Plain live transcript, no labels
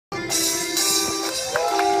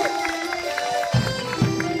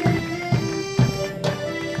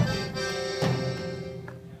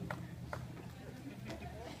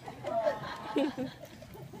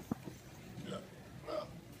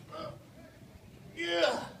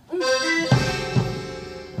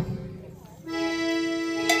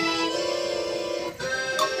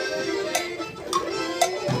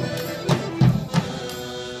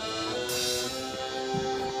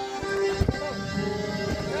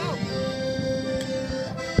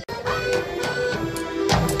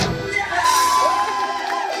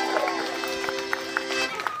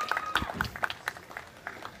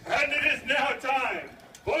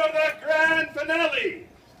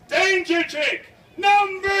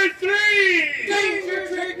number 3! Danger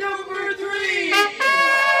trick number 3!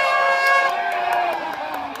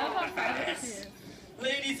 Yes.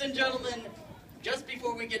 Ladies and gentlemen, just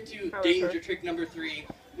before we get to danger trick number 3,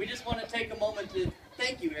 we just want to take a moment to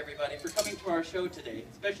thank you, everybody, for coming to our show today,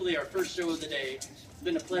 especially our first show of the day. It's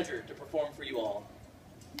been a pleasure to perform for you all.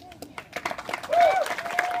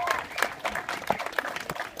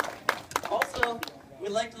 Also, we'd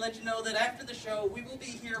like to let you know that after the show, we will be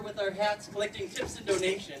here with our hats collecting tips and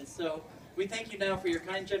donations, so we thank you now for your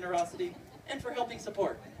kind generosity and for helping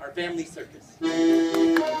support our family circus.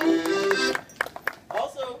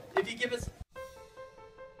 Also, if you give us